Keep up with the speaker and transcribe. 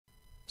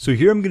So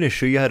here I'm going to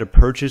show you how to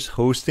purchase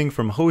hosting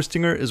from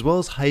Hostinger, as well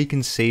as how you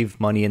can save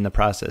money in the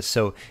process.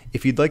 So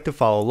if you'd like to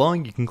follow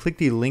along, you can click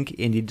the link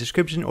in the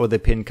description or the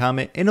pinned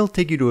comment, and it'll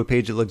take you to a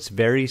page that looks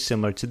very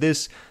similar to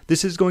this.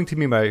 This is going to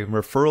be my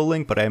referral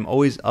link, but I'm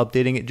always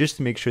updating it just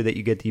to make sure that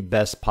you get the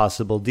best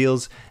possible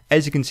deals.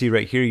 As you can see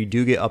right here, you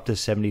do get up to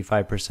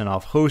 75%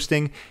 off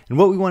hosting. And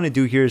what we want to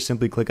do here is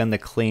simply click on the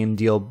claim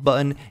deal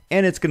button,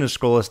 and it's going to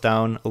scroll us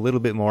down a little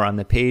bit more on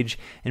the page.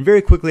 And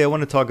very quickly, I want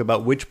to talk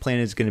about which plan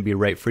is going to be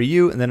right for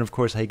you, and then of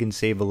course how you can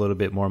save a little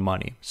bit more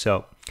money.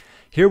 So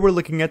here we're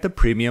looking at the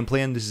premium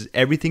plan. This is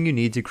everything you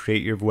need to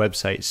create your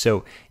website.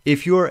 So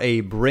if you're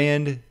a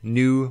brand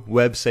new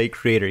website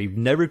creator, you've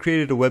never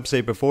created a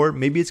website before,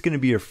 maybe it's going to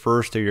be your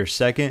first or your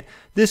second,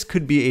 this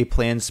could be a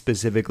plan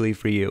specifically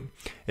for you.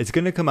 It's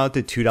going to come out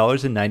to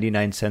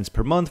 $2.99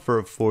 per month for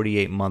a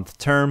 48-month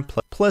term,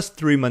 plus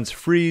 3 months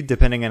free,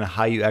 depending on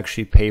how you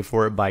actually pay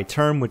for it by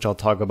term, which I'll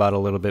talk about a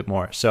little bit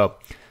more. So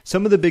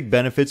some of the big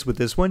benefits with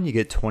this one: you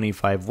get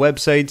 25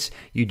 websites,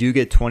 you do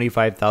get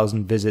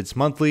 25,000 visits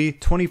monthly,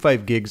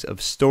 25 gigs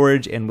of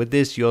storage, and with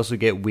this you also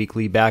get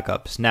weekly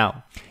backups.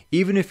 Now,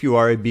 even if you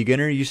are a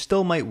beginner, you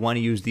still might want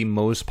to use the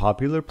most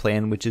popular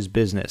plan, which is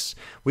business.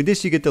 With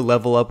this, you get to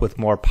level up with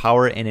more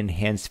power and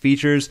enhanced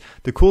features.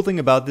 The cool thing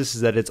about this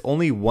is that it's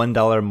only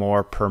 $1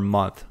 more per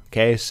month.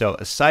 Okay, so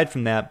aside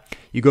from that,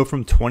 you go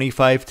from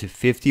 25 to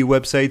 50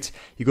 websites,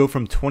 you go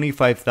from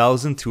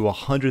 25,000 to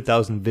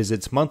 100,000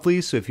 visits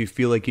monthly. So if you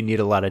feel like you need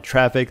a lot of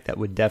traffic, that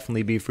would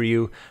definitely be for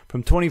you.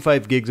 From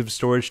 25 gigs of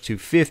storage to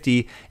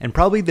 50, and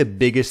probably the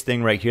biggest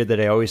thing right here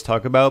that I always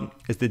talk about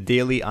is the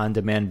daily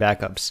on-demand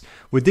backups.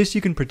 With this,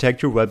 you can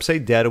protect your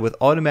website data with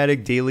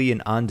automatic daily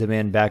and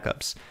on-demand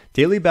backups.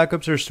 Daily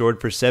backups are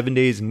stored for 7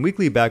 days and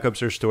weekly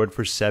backups are stored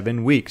for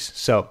 7 weeks.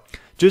 So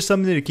just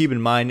something to keep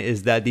in mind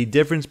is that the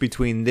difference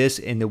between this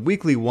and the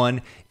weekly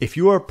one, if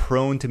you are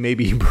prone to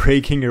maybe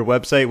breaking your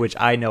website, which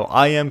I know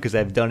I am because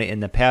I've done it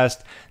in the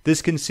past,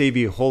 this can save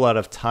you a whole lot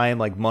of time,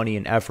 like money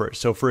and effort.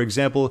 So for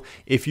example,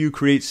 if you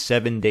create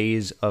 7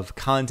 days of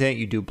content,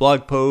 you do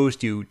blog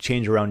posts, you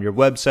change around your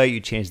website, you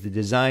change the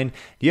design,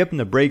 you happen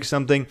to break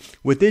something,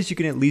 with this you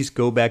can at least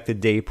go back the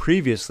day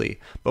previously.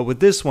 But with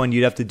this one,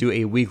 you'd have to do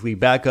a weekly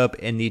backup,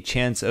 and the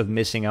chance of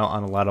missing out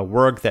on a lot of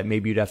work that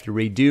maybe you'd have to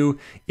redo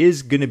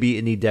is going to be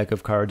in the deck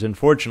of cards,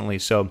 unfortunately.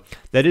 So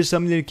that is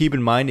something to keep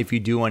in mind if you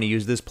do want to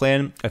use this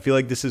plan. I feel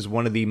like this is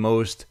one of the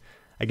most,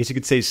 I guess you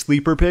could say,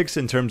 sleeper picks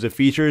in terms of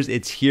features.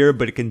 It's here,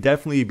 but it can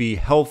definitely be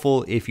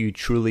helpful if you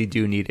truly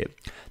do need it.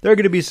 There are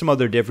going to be some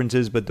other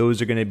differences, but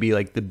those are going to be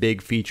like the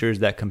big features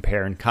that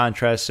compare and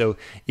contrast. So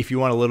if you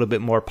want a little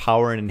bit more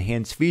power and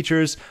enhanced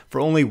features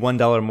for only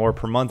 $1 more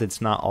per month,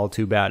 it's not all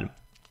too bad.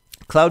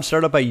 Cloud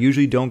Startup I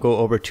usually don't go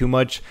over too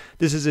much.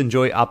 This is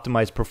enjoy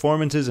optimized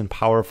performances and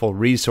powerful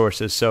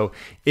resources. So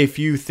if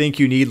you think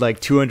you need like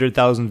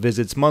 200,000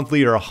 visits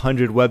monthly or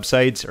 100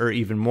 websites or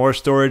even more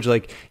storage,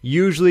 like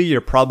usually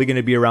you're probably going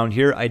to be around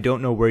here. I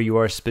don't know where you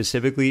are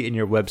specifically in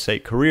your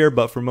website career,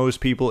 but for most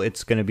people,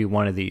 it's going to be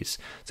one of these.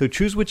 So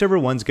choose whichever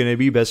one's going to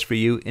be best for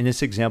you. In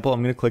this example,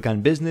 I'm going to click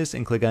on business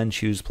and click on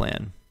choose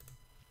plan.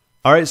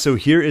 All right, so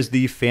here is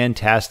the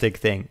fantastic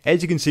thing.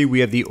 As you can see,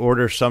 we have the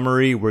order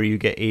summary where you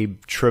get a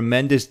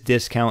tremendous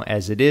discount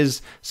as it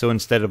is. So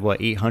instead of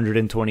what,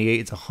 828,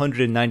 it's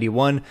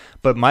 191.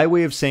 But my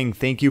way of saying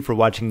thank you for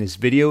watching this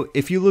video,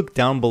 if you look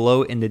down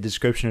below in the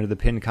description or the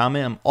pinned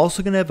comment, I'm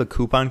also going to have a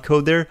coupon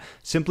code there.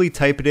 Simply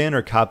type it in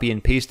or copy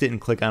and paste it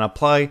and click on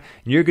apply, and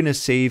you're going to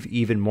save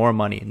even more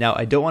money. Now,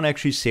 I don't want to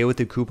actually say what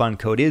the coupon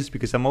code is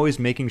because I'm always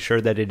making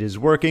sure that it is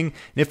working.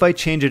 And if I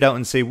change it out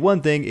and say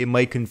one thing, it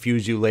might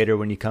confuse you later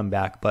when you come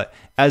back. But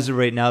as of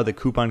right now, the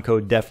coupon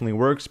code definitely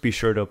works. Be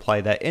sure to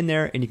apply that in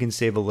there and you can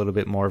save a little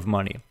bit more of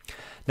money.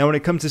 Now, when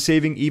it comes to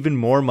saving even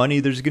more money,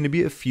 there's going to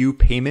be a few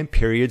payment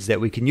periods that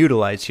we can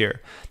utilize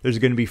here. There's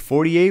going to be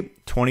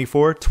 48,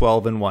 24,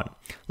 12, and 1.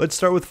 Let's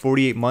start with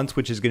 48 months,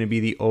 which is going to be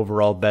the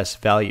overall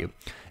best value.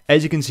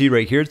 As you can see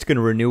right here, it's going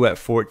to renew at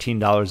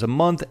 $14 a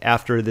month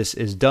after this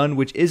is done,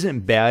 which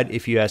isn't bad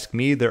if you ask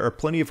me. There are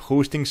plenty of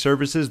hosting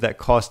services that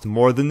cost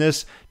more than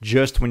this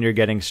just when you're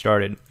getting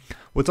started.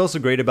 What's also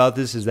great about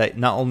this is that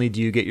not only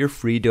do you get your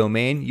free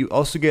domain, you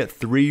also get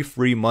 3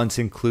 free months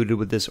included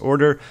with this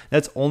order.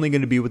 That's only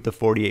going to be with the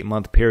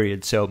 48-month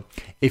period. So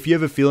if you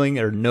have a feeling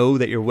or know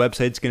that your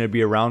website's going to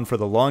be around for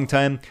the long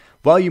time,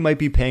 while you might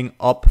be paying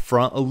up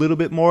front a little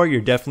bit more, you're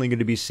definitely going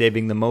to be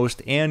saving the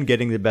most and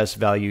getting the best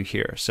value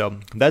here. So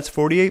that's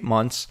 48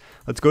 months.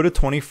 Let's go to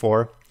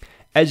 24.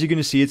 As you're going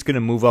to see, it's going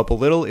to move up a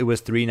little. It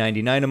was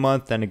 $3.99 a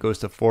month, then it goes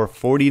to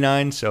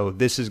 $4.49. So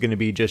this is going to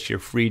be just your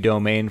free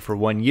domain for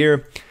 1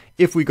 year.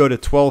 If we go to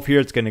 12 here,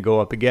 it's going to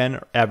go up again,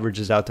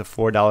 averages out to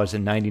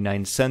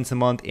 $4.99 a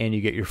month, and you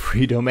get your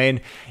free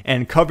domain.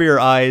 And cover your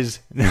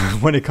eyes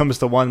when it comes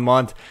to 1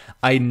 month.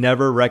 I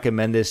never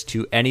recommend this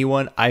to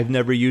anyone. I've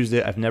never used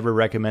it. I've never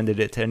recommended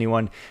it to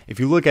anyone. If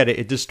you look at it,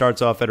 it just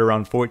starts off at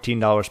around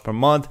 $14 per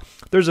month.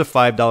 There's a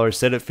 $5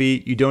 setup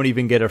fee. You don't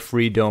even get a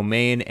free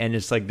domain, and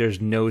it's like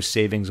there's no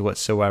savings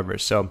whatsoever.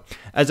 So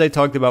as I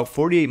talked about,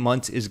 48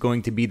 months is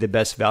going to be the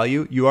best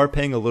value. You are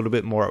paying a little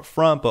bit more up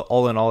front, but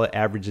all in all, it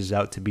averages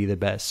out to be the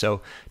best.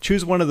 So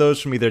choose one of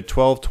those from either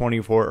 12,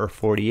 24, or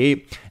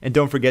 48. And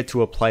don't forget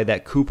to apply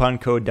that coupon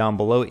code down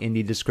below in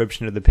the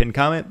description of the pinned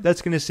comment.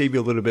 That's going to save you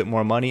a little bit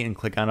more money, and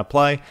click on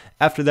apply.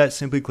 After that,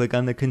 simply click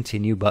on the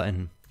continue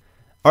button.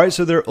 Alright,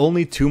 so there are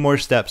only 2 more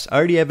steps. I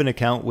already have an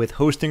account with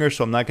Hostinger,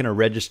 so I'm not going to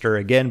register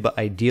again, but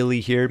ideally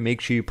here, make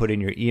sure you put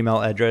in your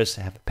email address,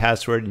 have a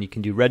password, and you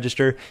can do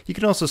register. You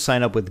can also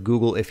sign up with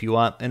Google if you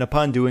want, and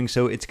upon doing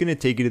so, it's going to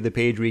take you to the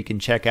page where you can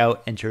check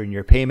out, enter in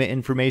your payment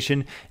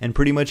information, and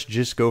pretty much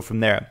just go from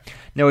there.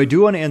 Now, I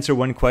do want to answer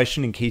one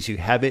question in case you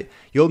have it.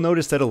 You'll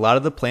notice that a lot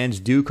of the plans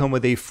do come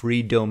with a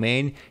free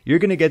domain. You're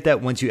going to get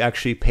that once you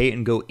actually pay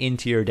and go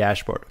into your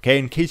dashboard, okay?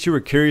 In case you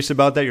were curious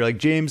about that, you're like,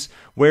 James,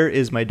 where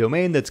is my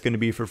domain that's going to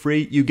be for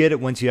free? You get it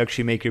once you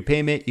actually make your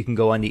payment. You can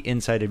go on the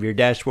inside of your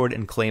dashboard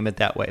and claim it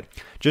that way.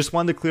 Just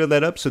wanted to clear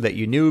that up so that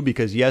you knew,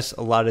 because yes,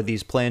 a lot of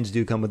these plans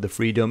do come with the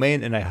free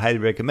domain, and I highly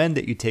recommend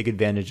that you take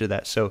advantage of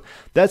that. So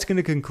that's going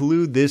to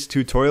conclude this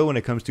tutorial when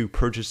it comes to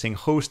purchasing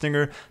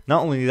Hostinger.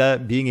 Not only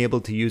that, being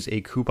able to use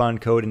a coupon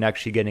code and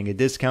actually getting a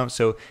discount.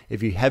 So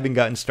if you haven't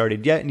gotten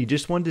started yet and you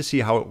just wanted to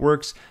see how it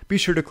works, be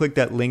sure to click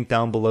that link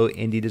down below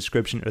in the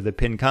description or the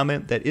pinned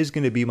comment. That is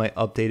going to be my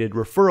updated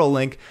referral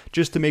link,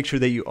 just to make sure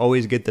that you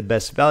always get the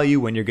best value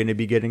when you're going to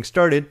be getting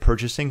started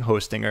purchasing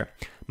Hostinger.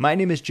 My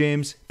name is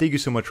James. Thank you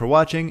so much for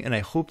watching, and I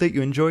hope that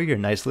you enjoy your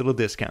nice little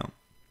discount.